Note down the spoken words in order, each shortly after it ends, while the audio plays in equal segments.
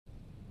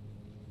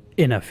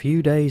In a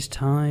few days'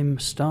 time,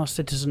 Star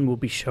Citizen will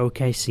be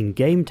showcasing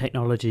game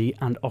technology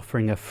and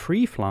offering a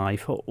free fly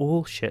for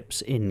all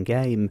ships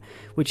in-game,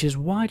 which is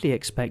widely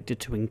expected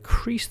to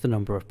increase the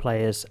number of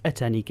players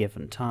at any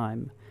given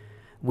time.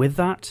 With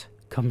that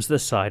comes the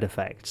side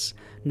effects,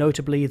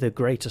 notably the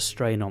greater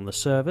strain on the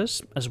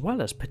servers, as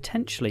well as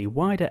potentially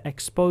wider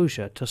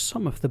exposure to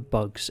some of the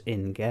bugs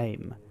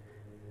in-game.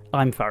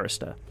 I'm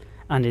Forrester,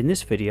 and in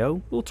this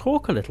video we'll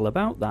talk a little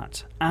about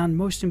that, and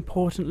most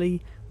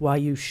importantly, why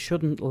you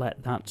shouldn't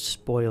let that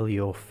spoil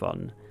your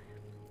fun.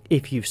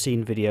 If you've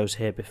seen videos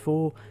here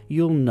before,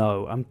 you'll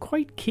know I'm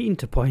quite keen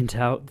to point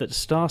out that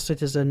Star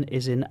Citizen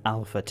is in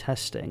alpha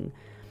testing.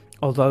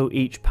 Although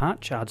each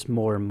patch adds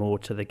more and more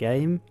to the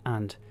game,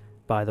 and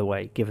by the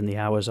way, given the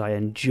hours I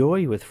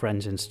enjoy with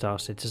friends in Star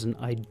Citizen,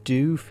 I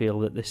do feel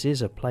that this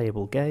is a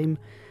playable game.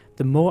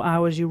 The more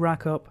hours you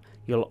rack up,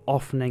 you'll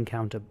often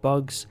encounter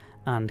bugs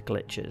and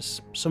glitches,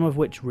 some of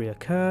which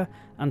reoccur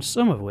and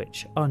some of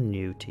which are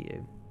new to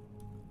you.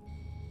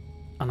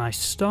 And I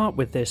start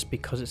with this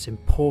because it's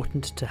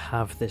important to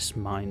have this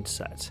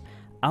mindset.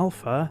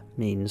 Alpha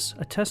means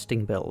a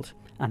testing build,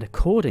 and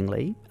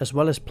accordingly, as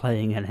well as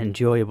playing an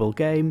enjoyable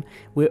game,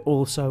 we're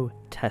also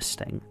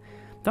testing.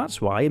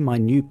 That's why in my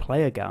new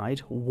player guide,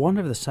 one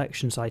of the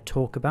sections I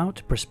talk about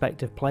to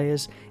prospective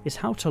players is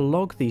how to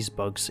log these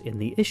bugs in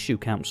the issue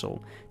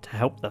council to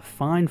help the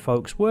fine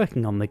folks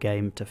working on the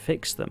game to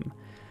fix them.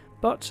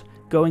 But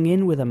going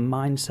in with a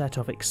mindset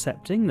of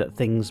accepting that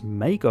things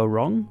may go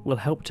wrong will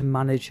help to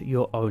manage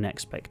your own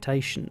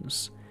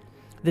expectations.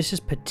 This is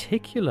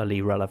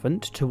particularly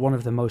relevant to one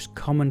of the most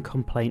common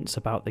complaints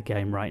about the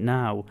game right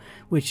now,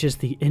 which is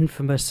the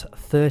infamous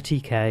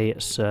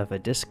 30k server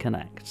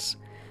disconnects.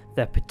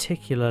 They're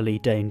particularly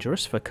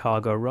dangerous for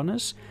cargo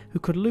runners, who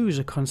could lose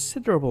a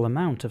considerable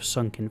amount of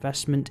sunk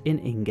investment in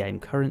in-game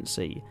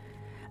currency.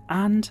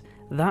 And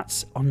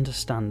that's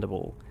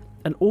understandable,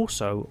 and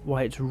also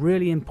why it's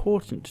really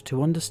important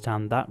to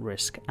understand that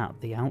risk at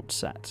the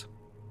outset.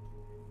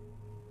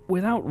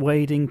 Without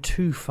wading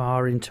too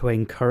far into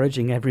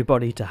encouraging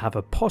everybody to have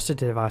a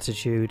positive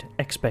attitude,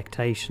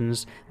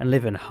 expectations, and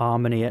live in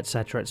harmony,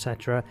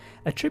 etc.,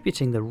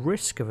 attributing the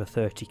risk of a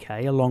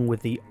 30k along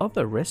with the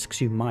other risks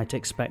you might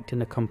expect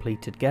in a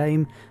completed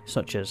game,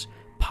 such as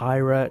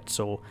pirates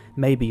or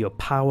maybe your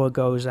power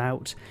goes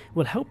out,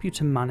 will help you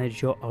to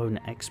manage your own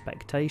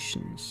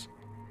expectations.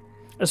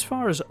 As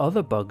far as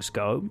other bugs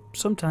go,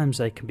 sometimes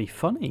they can be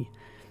funny.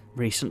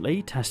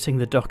 Recently, testing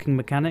the docking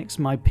mechanics,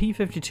 my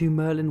P-52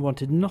 Merlin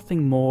wanted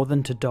nothing more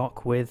than to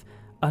dock with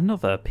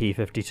another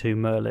P-52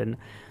 Merlin,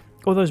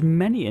 or those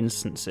many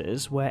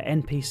instances where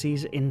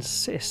NPCs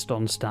insist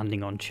on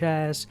standing on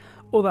chairs,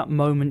 or that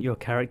moment your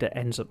character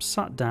ends up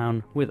sat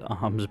down with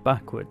arms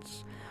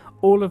backwards.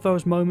 All of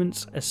those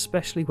moments,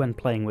 especially when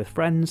playing with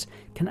friends,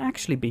 can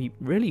actually be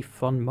really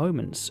fun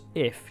moments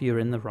if you're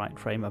in the right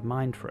frame of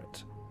mind for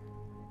it.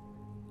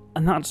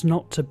 And that's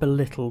not to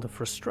belittle the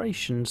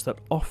frustrations that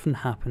often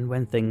happen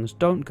when things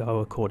don't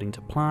go according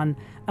to plan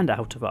and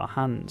out of our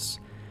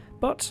hands.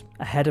 But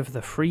ahead of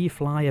the free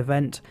fly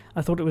event,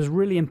 I thought it was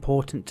really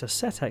important to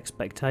set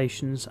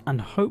expectations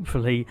and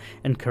hopefully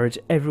encourage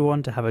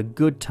everyone to have a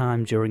good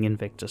time during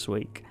Invictus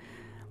Week.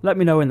 Let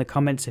me know in the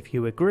comments if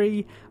you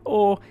agree,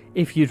 or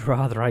if you'd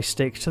rather I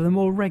stick to the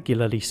more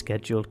regularly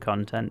scheduled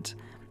content.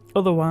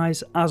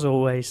 Otherwise, as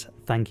always,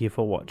 thank you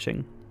for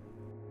watching.